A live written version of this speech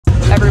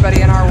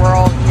everybody in our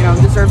world,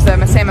 deserves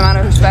the same amount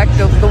of respect.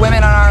 The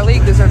women on our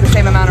league deserve the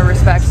same amount of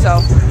respect. So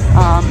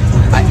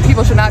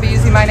people should not be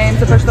using my name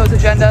to push those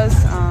agendas.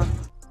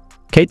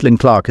 Caitlin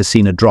Clark has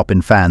seen a drop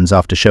in fans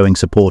after showing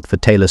support for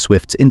Taylor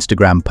Swift's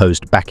Instagram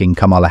post backing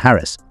Kamala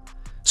Harris.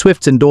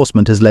 Swift's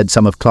endorsement has led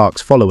some of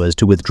Clark's followers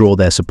to withdraw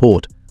their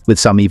support, with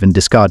some even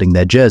discarding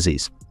their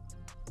jerseys.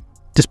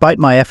 Despite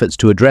my efforts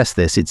to address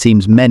this, it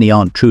seems many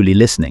aren't truly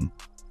listening.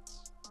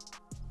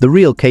 The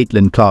real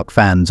Caitlin Clark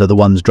fans are the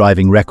ones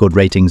driving record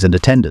ratings and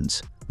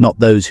attendance, not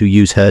those who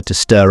use her to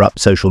stir up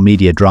social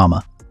media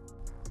drama.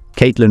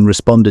 Caitlin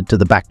responded to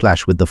the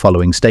backlash with the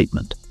following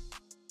statement.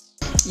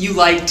 You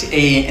liked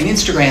an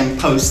Instagram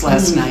post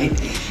last night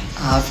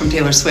from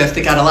Taylor Swift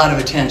that got a lot of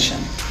attention.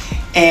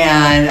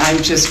 And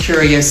I'm just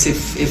curious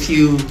if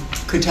you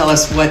could tell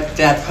us what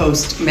that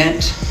post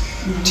meant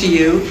to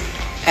you,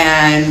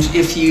 and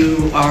if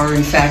you are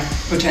in fact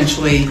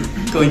potentially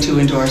going to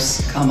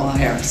endorse Kamala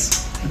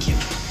Harris. Thank you.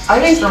 I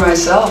think for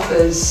myself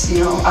is,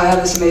 I have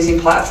this amazing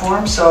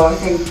platform, so I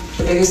think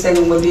the biggest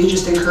thing would be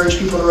just to encourage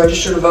people to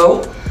register to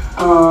vote.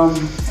 I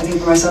think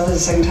for myself,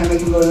 this is the second time I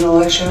can vote in an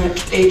election.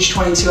 At age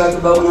 22, I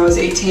could vote when I was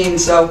 18,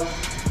 so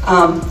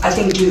I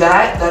think do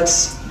that.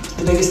 That's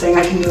the biggest thing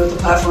I can do with the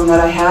platform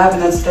that I have,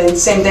 and that's the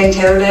same thing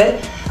Taylor did.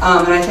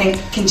 And I think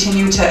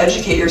continue to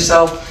educate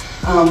yourself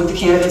with the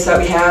candidates that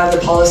we have,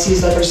 the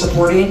policies that they're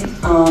supporting.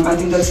 I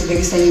think that's the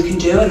biggest thing you can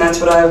do, and that's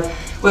what I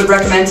would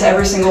recommend to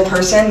every single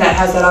person that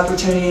has that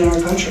opportunity in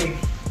our country.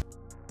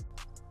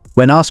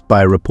 When asked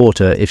by a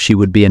reporter if she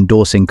would be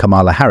endorsing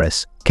Kamala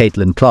Harris,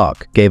 Caitlin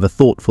Clark gave a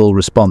thoughtful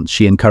response.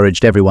 She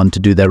encouraged everyone to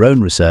do their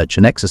own research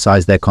and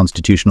exercise their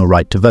constitutional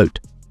right to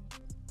vote.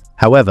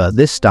 However,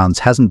 this stance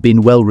hasn't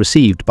been well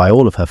received by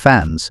all of her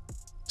fans.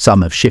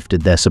 Some have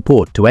shifted their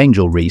support to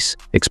Angel Reese,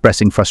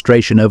 expressing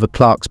frustration over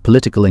Clark's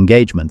political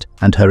engagement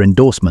and her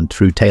endorsement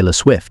through Taylor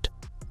Swift.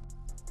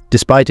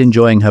 Despite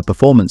enjoying her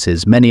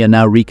performances, many are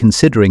now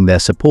reconsidering their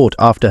support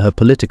after her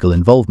political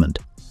involvement.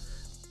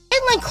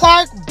 Caitlin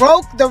Clark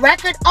broke the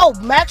record. Oh,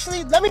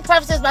 actually, let me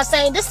preface this by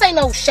saying this ain't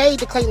no shade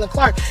to Caitlin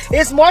Clark.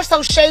 It's more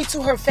so shade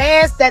to her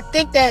fans that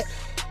think that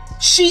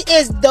she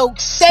is the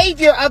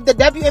savior of the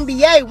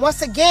WNBA.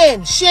 Once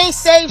again, she ain't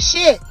saved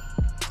shit.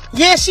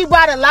 Yeah, she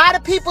brought a lot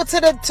of people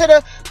to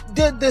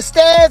the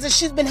stands, and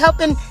she's been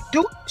helping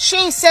do. She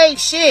ain't saved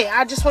shit.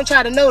 I just want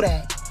y'all to know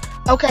that.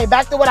 Okay,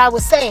 back to what I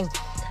was saying.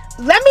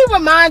 Let me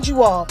remind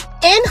you all,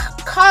 in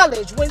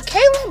college, when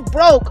Caitlin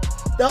broke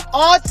the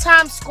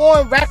all-time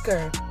scoring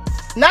record,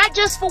 not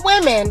just for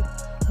women,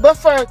 but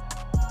for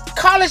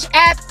college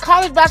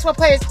basketball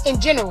players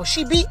in general,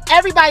 she beat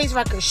everybody's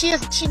record. She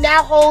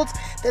now holds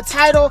the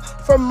title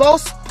for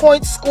most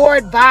points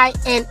scored by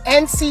an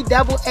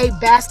NCAA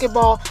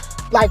basketball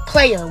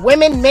player,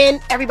 women,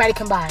 men, everybody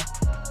combined.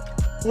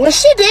 When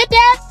she did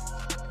that,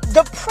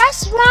 the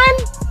press run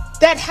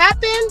that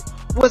happened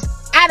was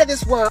out of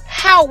this world.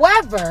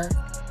 However,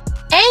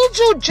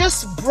 Angel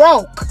just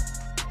broke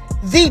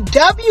the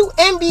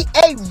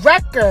WNBA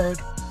record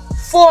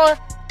for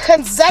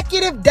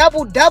consecutive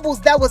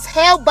double-doubles that was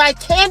held by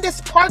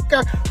Candace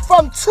Parker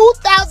from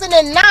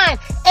 2009.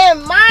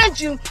 And mind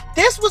you,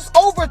 this was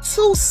over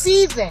 2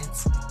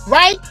 seasons,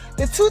 right?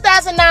 The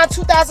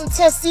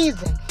 2009-2010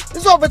 season.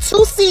 This was over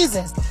 2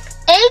 seasons.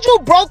 Angel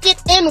broke it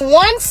in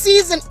 1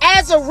 season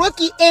as a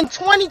rookie in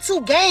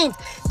 22 games.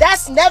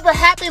 That's never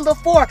happened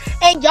before.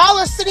 And y'all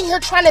are sitting here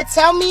trying to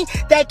tell me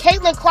that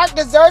Caitlin Clark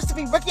deserves to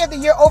be Rookie of the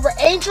Year over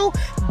Angel?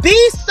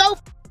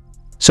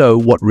 So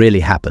what really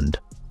happened?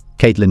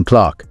 Caitlin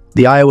Clark,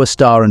 the Iowa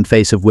star and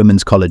face of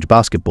women's college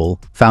basketball,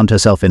 found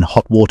herself in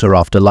hot water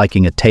after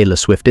liking a Taylor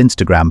Swift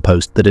Instagram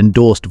post that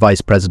endorsed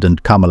Vice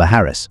President Kamala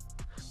Harris.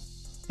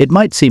 It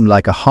might seem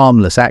like a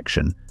harmless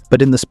action,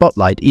 but in the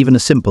spotlight, even a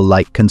simple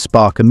like can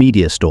spark a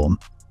media storm.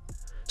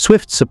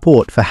 Swift's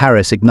support for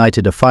Harris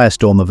ignited a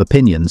firestorm of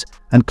opinions,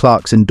 and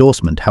Clark's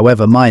endorsement,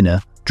 however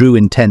minor, drew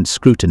intense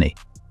scrutiny.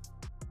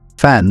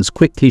 Fans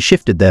quickly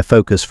shifted their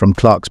focus from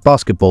Clark's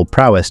basketball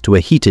prowess to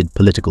a heated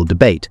political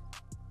debate.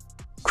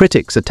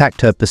 Critics attacked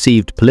her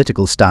perceived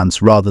political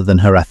stance rather than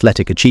her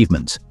athletic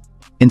achievements.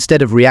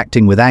 Instead of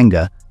reacting with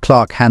anger,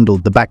 Clark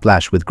handled the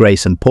backlash with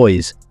grace and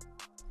poise.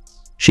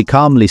 She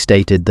calmly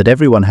stated that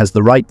everyone has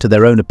the right to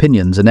their own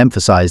opinions and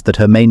emphasized that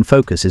her main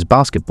focus is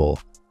basketball.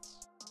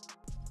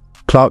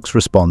 Clark's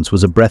response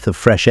was a breath of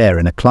fresh air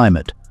in a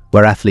climate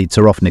where athletes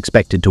are often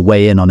expected to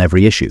weigh in on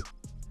every issue.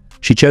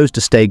 She chose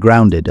to stay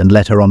grounded and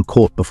let her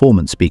on-court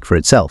performance speak for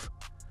itself.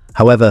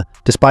 However,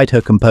 despite her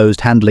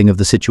composed handling of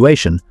the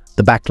situation,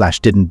 the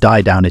backlash didn't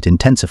die down, it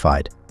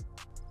intensified.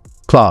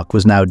 Clark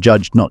was now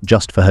judged not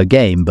just for her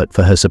game, but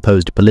for her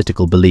supposed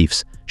political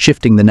beliefs,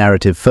 shifting the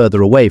narrative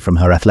further away from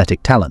her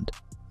athletic talent.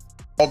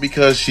 All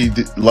because she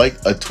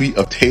liked a tweet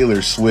of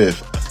Taylor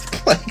Swift.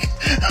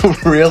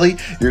 Really?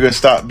 You're gonna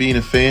stop being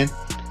a fan?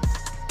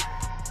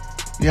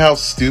 You know how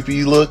stupid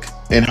you look,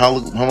 and how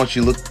much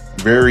you look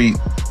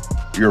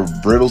you're a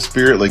brittle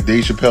spirit, like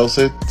Dave Chappelle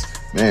said.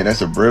 Man,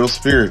 that's a brittle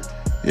spirit.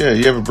 Yeah,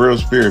 you have a brittle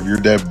spirit if you're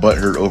that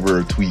butthurt over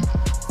a tweet.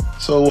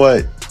 So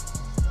what?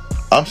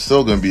 I'm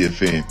still gonna be a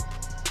fan.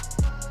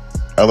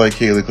 I like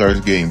Caitlin Clark's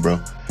game, bro.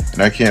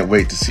 And I can't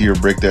wait to see her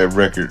break that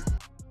record.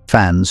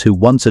 Fans who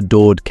once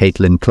adored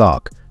Caitlin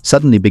Clark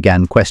suddenly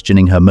began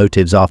questioning her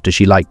motives after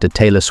she liked a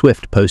Taylor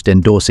Swift post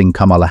endorsing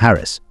Kamala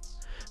Harris.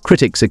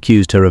 Critics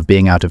accused her of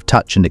being out of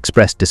touch and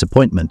expressed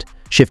disappointment,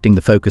 shifting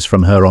the focus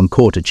from her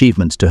on-court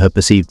achievements to her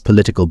perceived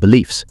political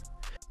beliefs.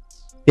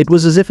 It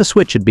was as if a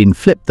switch had been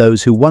flipped.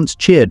 Those who once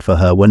cheered for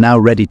her were now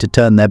ready to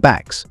turn their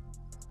backs.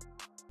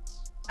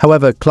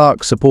 However,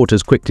 Clark's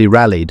supporters quickly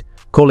rallied,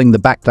 calling the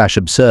backlash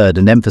absurd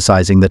and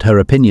emphasizing that her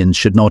opinions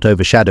should not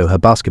overshadow her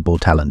basketball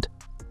talent.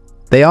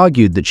 They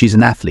argued that she's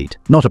an athlete,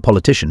 not a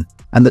politician,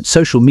 and that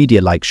social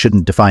media likes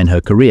shouldn't define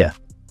her career.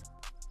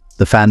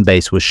 The fan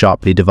base was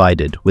sharply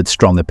divided, with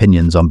strong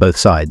opinions on both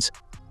sides.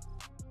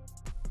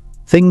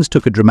 Things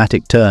took a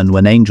dramatic turn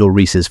when Angel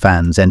Reese's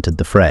fans entered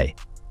the fray.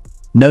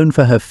 Known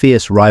for her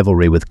fierce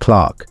rivalry with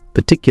Clark,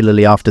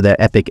 particularly after their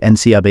epic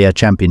NCAA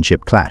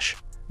championship clash,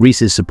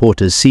 Reese's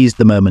supporters seized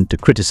the moment to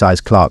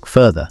criticize Clark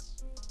further.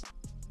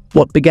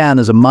 What began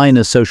as a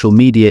minor social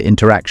media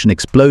interaction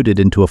exploded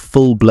into a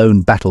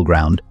full-blown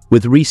battleground,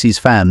 with Reese's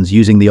fans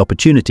using the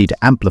opportunity to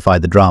amplify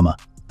the drama.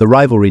 The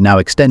rivalry now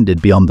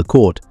extended beyond the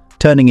court,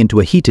 turning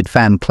into a heated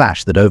fan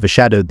clash that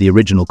overshadowed the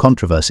original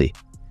controversy.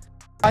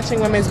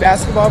 Watching women's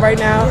basketball right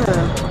now,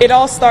 it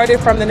all started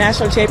from the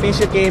national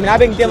championship game, and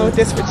I've been dealing with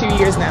this for 2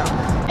 years now.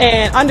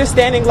 And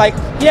understanding, like,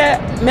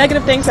 yeah,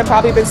 negative things have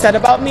probably been said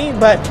about me,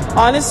 but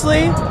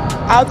honestly,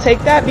 I'll take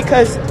that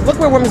because look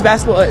where women's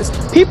basketball is.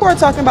 People are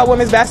talking about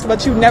women's basketball,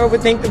 but you never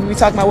would think that we'd be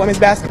talking about women's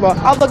basketball.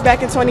 I'll look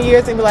back in 20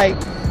 years and be like,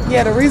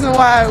 yeah, the reason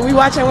why we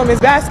watching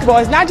women's basketball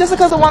is not just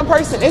because of one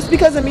person, it's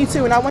because of me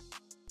too. And I want.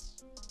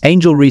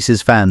 Angel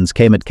Reese's fans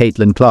came at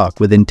Caitlin Clark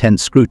with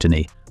intense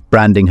scrutiny,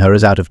 branding her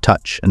as out of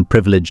touch and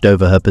privileged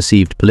over her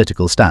perceived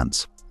political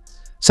stance.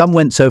 Some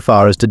went so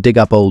far as to dig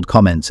up old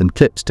comments and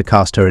clips to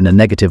cast her in a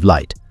negative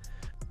light.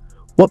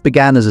 What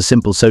began as a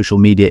simple social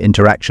media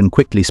interaction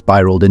quickly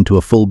spiraled into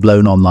a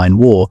full-blown online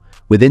war,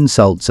 with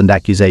insults and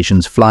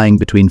accusations flying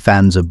between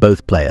fans of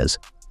both players.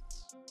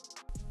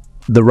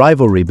 The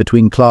rivalry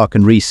between Clark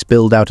and Reese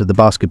spilled out of the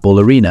basketball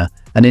arena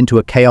and into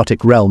a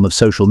chaotic realm of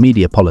social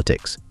media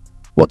politics.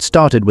 What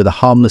started with a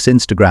harmless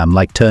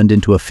Instagram-like turned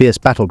into a fierce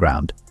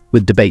battleground,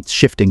 with debates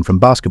shifting from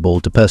basketball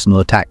to personal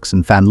attacks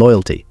and fan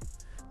loyalty.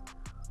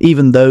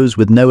 Even those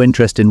with no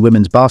interest in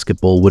women's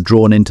basketball were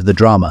drawn into the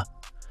drama.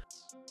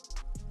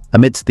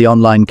 Amidst the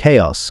online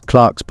chaos,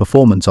 Clark's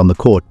performance on the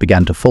court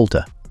began to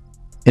falter.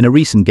 In a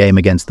recent game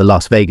against the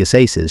Las Vegas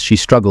Aces, she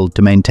struggled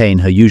to maintain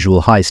her usual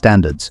high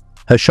standards.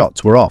 Her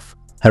shots were off,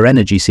 her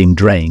energy seemed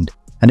drained,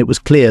 and it was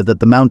clear that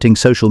the mounting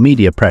social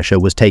media pressure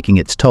was taking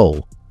its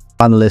toll.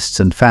 Analysts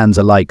and fans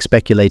alike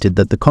speculated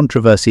that the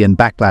controversy and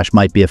backlash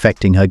might be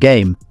affecting her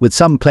game, with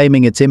some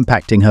claiming it's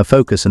impacting her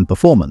focus and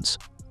performance.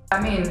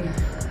 I mean,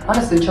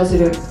 honestly, Chelsea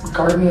didn't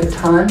guard me a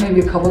ton,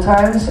 maybe a couple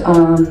times.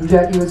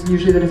 Jackie was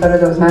usually the defender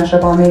that was matched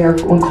up on me, or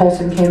when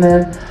Colson came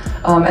in.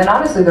 And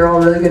honestly, they're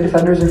all really good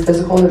defenders. They're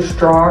physical, they're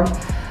strong.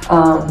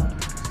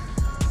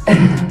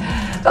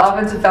 The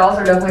offensive fouls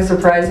are definitely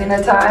surprising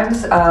at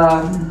times.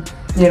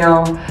 You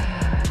know,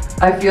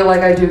 I feel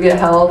like I do get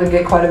held and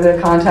get quite a bit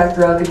of contact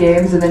throughout the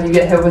games, and then you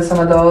get hit with some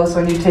of those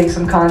when you take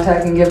some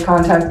contact and give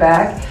contact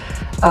back.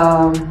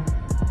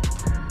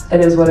 It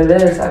is what it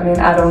is. I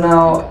mean, I don't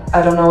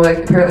know,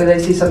 like, apparently they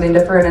see something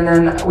different, and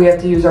then we have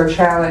to use our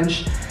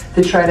challenge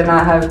to try to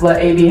not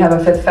let AB have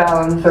a fifth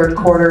foul in the third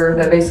quarter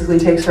that basically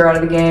takes her out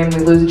of the game.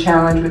 We lose a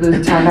challenge, we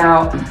lose a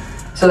timeout,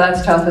 so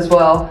that's tough as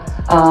well.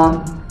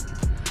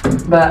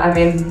 But I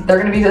mean, they're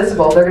going to be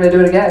visible. They're going to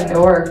do it again. It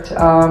worked.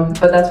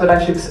 But that's what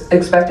I should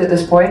expect at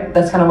this point.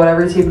 That's kind of what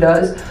every team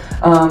does.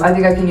 I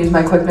think I can use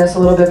my quickness a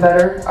little bit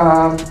better,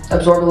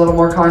 absorb a little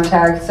more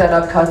contact, set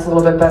up cuts a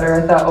little bit better.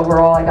 I thought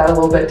overall I got a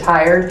little bit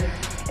tired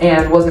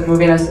and wasn't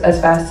moving as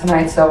fast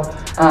tonight. So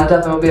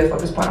definitely will be a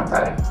focus point on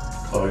Friday.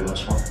 Chloe,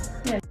 last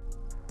one.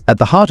 At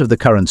the heart of the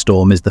current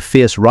storm is the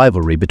fierce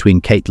rivalry between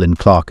Caitlin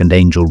Clark and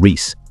Angel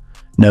Reese.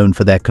 Known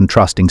for their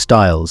contrasting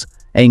styles,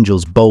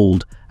 Angel's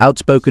bold,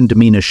 outspoken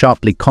demeanor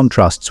sharply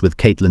contrasts with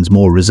Caitlin's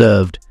more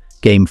reserved,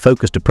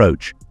 game-focused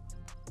approach.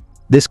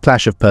 This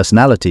clash of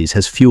personalities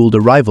has fueled a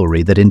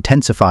rivalry that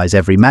intensifies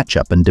every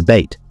matchup and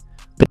debate.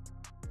 But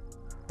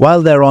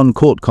while their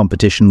on-court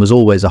competition was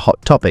always a hot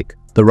topic,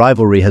 the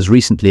rivalry has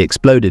recently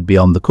exploded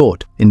beyond the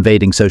court,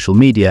 invading social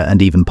media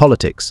and even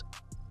politics.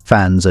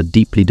 Fans are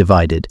deeply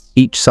divided,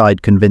 each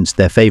side convinced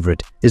their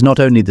favorite is not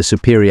only the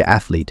superior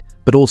athlete,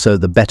 but also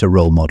the better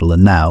role model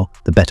and now,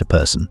 the better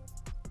person.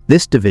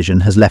 This division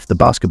has left the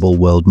basketball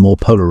world more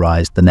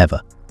polarized than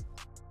ever.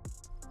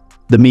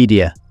 The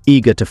media,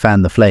 eager to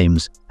fan the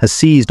flames, has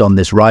seized on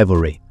this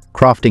rivalry,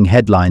 crafting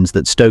headlines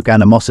that stoke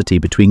animosity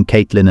between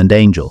Caitlin and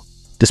Angel.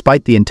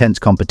 Despite the intense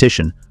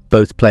competition,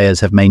 both players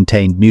have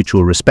maintained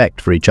mutual respect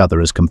for each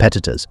other as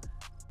competitors.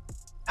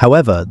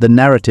 However, the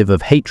narrative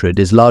of hatred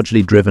is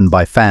largely driven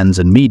by fans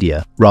and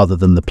media rather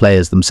than the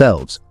players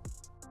themselves.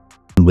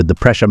 And with the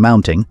pressure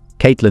mounting,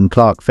 Caitlin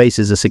Clark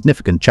faces a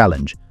significant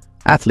challenge.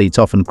 Athletes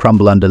often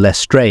crumble under less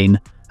strain,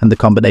 and the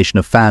combination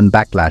of fan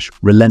backlash,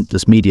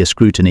 relentless media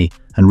scrutiny,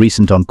 and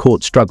recent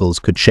on-court struggles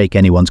could shake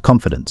anyone's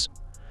confidence.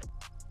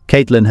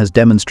 Caitlin has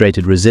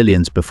demonstrated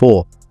resilience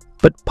before,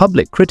 but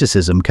public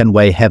criticism can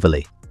weigh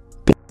heavily.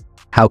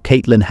 How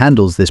Caitlin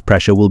handles this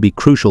pressure will be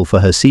crucial for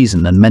her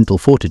season and mental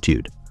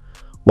fortitude.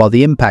 While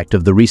the impact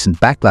of the recent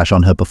backlash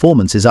on her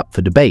performance is up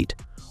for debate,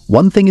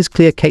 one thing is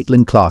clear: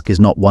 Caitlin Clark is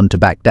not one to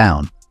back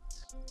down.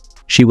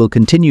 She will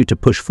continue to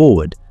push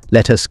forward,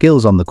 let her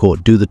skills on the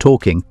court do the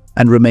talking,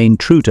 and remain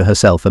true to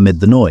herself amid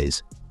the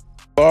noise.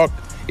 Clark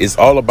is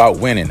all about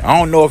winning. I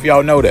don't know if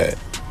y'all know that.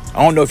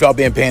 I don't know if y'all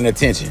been paying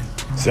attention.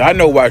 So I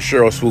know why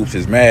Cheryl Swoops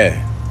is mad.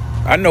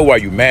 I know why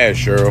you mad,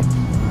 Cheryl.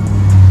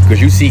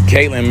 Because you see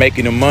Caitlin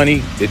making the money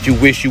that you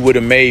wish you would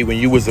have made when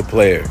you was a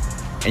player.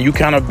 And you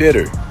kind of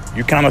bitter.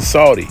 You kind of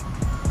salty.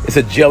 It's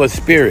a jealous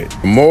spirit.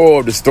 The moral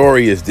of the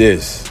story is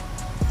this: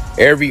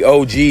 every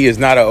OG is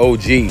not an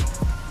OG.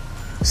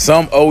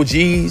 Some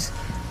OGs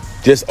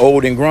just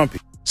old and grumpy.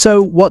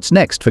 So what's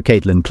next for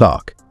Caitlin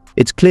Clark?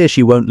 It's clear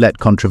she won't let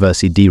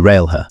controversy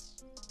derail her.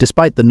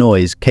 Despite the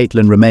noise,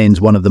 Caitlin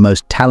remains one of the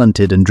most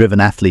talented and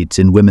driven athletes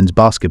in women's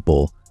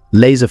basketball,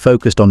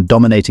 laser-focused on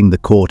dominating the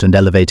court and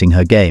elevating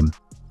her game.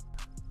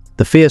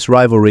 The fierce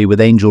rivalry with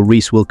Angel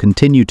Reese will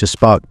continue to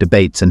spark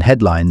debates and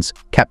headlines,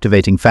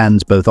 captivating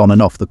fans both on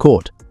and off the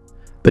court.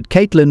 But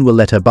Caitlin will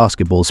let her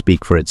basketball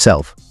speak for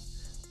itself.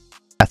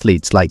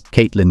 Athletes like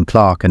Caitlin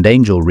Clark and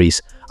Angel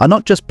Reese are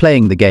not just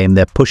playing the game,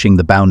 they're pushing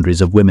the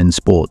boundaries of women's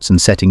sports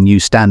and setting new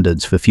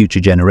standards for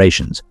future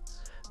generations.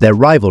 Their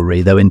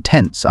rivalry, though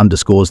intense,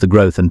 underscores the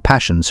growth and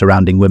passion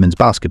surrounding women's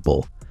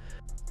basketball.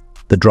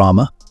 The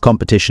drama,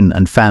 competition,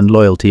 and fan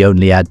loyalty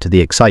only add to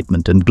the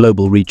excitement and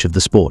global reach of the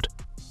sport.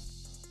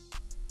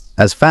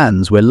 As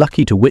fans, we're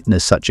lucky to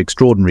witness such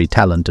extraordinary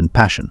talent and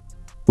passion.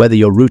 Whether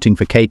you're rooting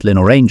for Caitlin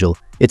or Angel,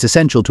 it's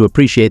essential to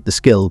appreciate the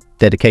skill,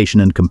 dedication,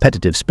 and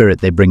competitive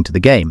spirit they bring to the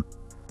game.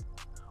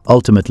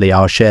 Ultimately,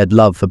 our shared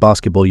love for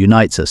basketball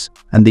unites us,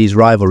 and these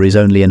rivalries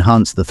only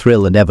enhance the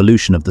thrill and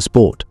evolution of the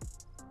sport.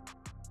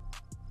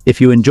 If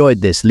you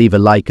enjoyed this, leave a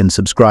like and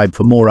subscribe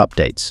for more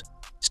updates.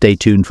 Stay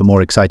tuned for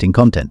more exciting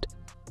content.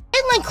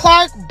 Caitlin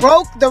Clark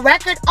broke the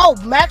record. Oh,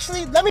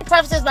 actually, let me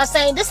preface this by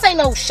saying this ain't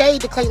no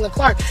shade to Caitlin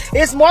Clark.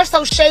 It's more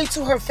so shade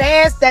to her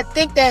fans that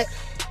think that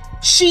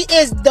she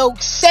is the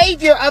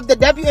savior of the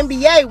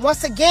WNBA.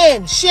 Once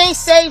again, she ain't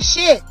saved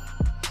shit.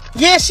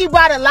 Yeah, she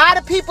brought a lot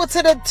of people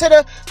to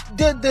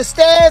the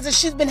stands, and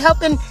she's been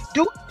helping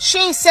do. She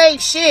ain't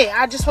saved shit.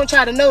 I just want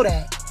y'all to know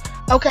that.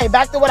 Okay,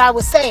 back to what I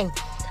was saying.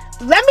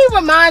 Let me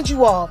remind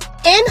you all,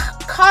 in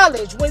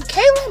college, when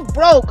Caitlin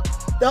broke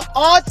the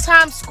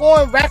all-time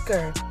scoring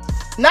record,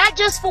 not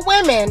just for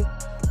women,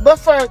 but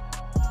for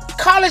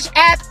college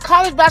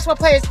basketball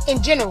players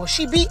in general,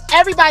 she beat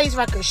everybody's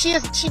record. She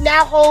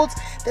now holds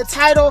the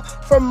title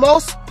for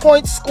most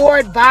points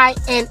scored by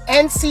an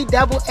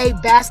NCAA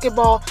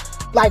basketball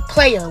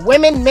player.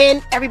 Women,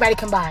 men, everybody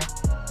combined.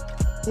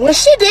 When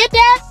she did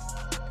that,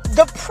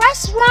 the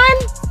press run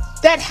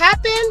that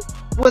happened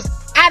was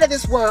out of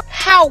this world.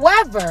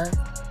 However,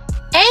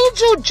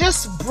 Angel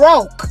just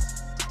broke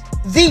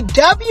the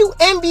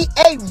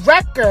WNBA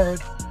record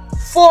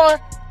for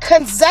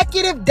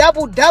consecutive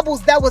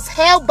double-doubles that was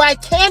held by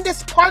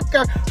Candace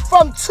Parker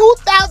from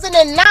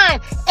 2009.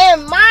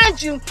 And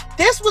mind you,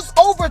 this was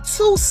over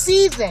 2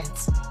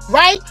 seasons,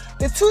 right?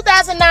 The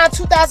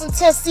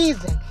 2009-2010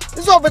 season.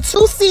 This is over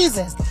 2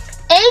 seasons.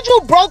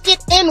 Angel broke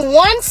it in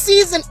 1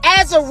 season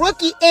as a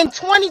rookie in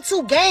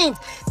 22 games.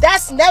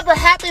 That's never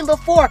happened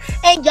before.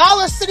 And y'all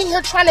are sitting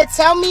here trying to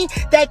tell me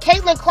that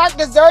Caitlin Clark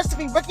deserves to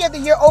be Rookie of the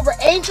Year over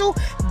Angel?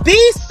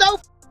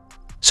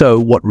 So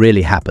what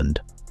really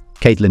happened?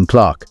 Caitlin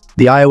Clark,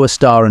 the Iowa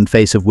star and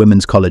face of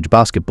women's college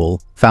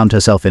basketball, found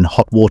herself in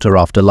hot water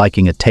after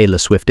liking a Taylor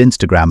Swift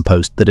Instagram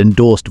post that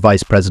endorsed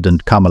Vice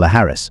President Kamala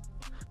Harris.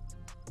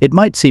 It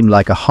might seem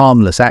like a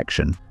harmless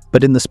action,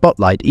 but in the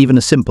spotlight, even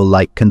a simple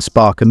like can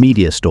spark a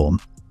media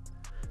storm.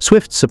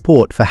 Swift's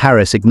support for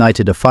Harris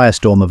ignited a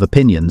firestorm of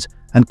opinions,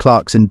 and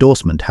Clark's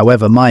endorsement,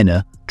 however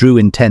minor, drew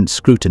intense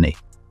scrutiny.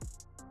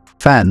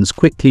 Fans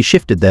quickly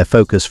shifted their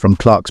focus from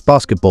Clark's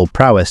basketball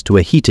prowess to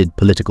a heated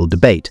political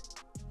debate.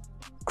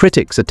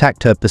 Critics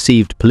attacked her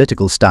perceived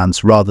political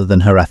stance rather than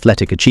her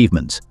athletic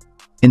achievements.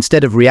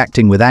 Instead of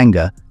reacting with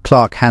anger,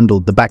 Clark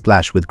handled the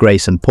backlash with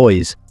grace and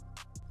poise.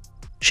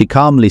 She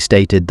calmly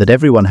stated that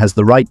everyone has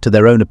the right to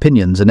their own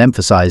opinions and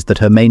emphasized that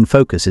her main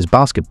focus is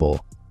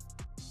basketball.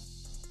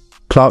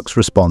 Clark's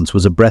response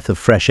was a breath of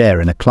fresh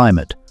air in a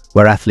climate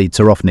where athletes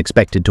are often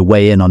expected to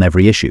weigh in on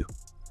every issue.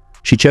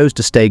 She chose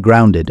to stay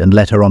grounded and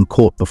let her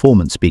on-court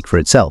performance speak for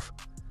itself.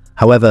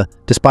 However,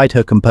 despite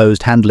her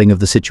composed handling of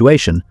the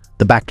situation,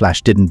 the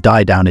backlash didn't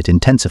die down, it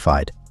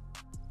intensified.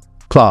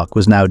 Clark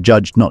was now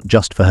judged not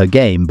just for her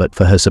game, but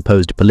for her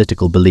supposed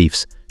political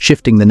beliefs,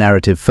 shifting the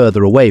narrative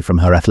further away from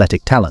her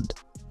athletic talent.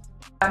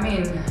 I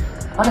mean,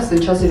 honestly,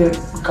 Chelsea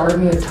didn't guard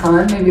me a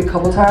ton, maybe a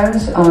couple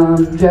times.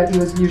 Jackie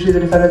was usually the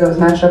defender that was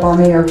matched up on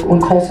me, or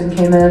when Colson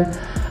came in.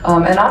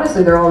 And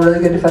honestly, they're all really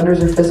good defenders.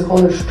 They're physical,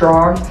 they're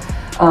strong.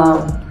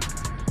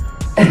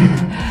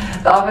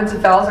 The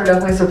offensive fouls are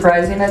definitely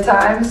surprising at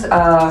times.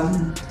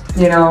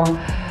 You know,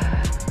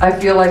 I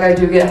feel like I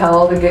do get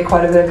held and get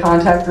quite a bit of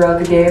contact throughout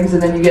the games,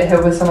 and then you get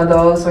hit with some of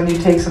those when you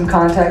take some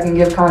contact and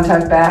give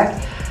contact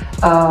back.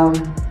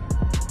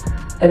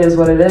 It is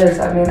what it is.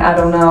 I mean, I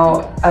don't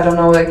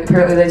know, like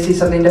apparently they see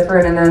something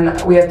different, and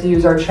then we have to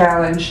use our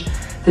challenge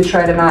to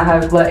try to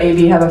not let AD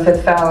have a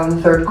 5th foul in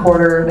the 3rd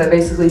quarter that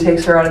basically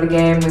takes her out of the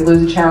game. We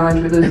lose a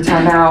challenge, we lose a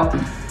timeout,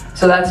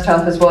 so that's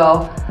tough as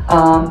well.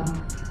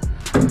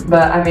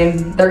 But I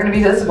mean, they're going to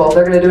be visible.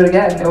 They're going to do it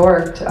again. It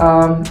worked.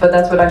 But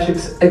that's what I should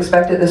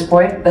expect at this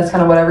point. That's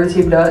kind of what every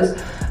team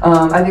does.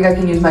 I think I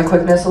can use my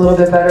quickness a little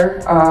bit better,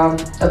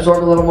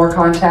 absorb a little more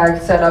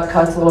contact, set up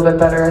cuts a little bit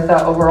better. I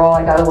thought overall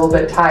I got a little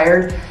bit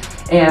tired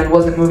and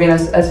wasn't moving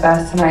as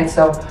fast tonight.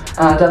 So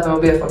definitely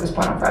will be a focus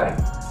point on Friday.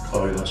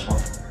 Chloe, last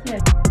one. Yeah.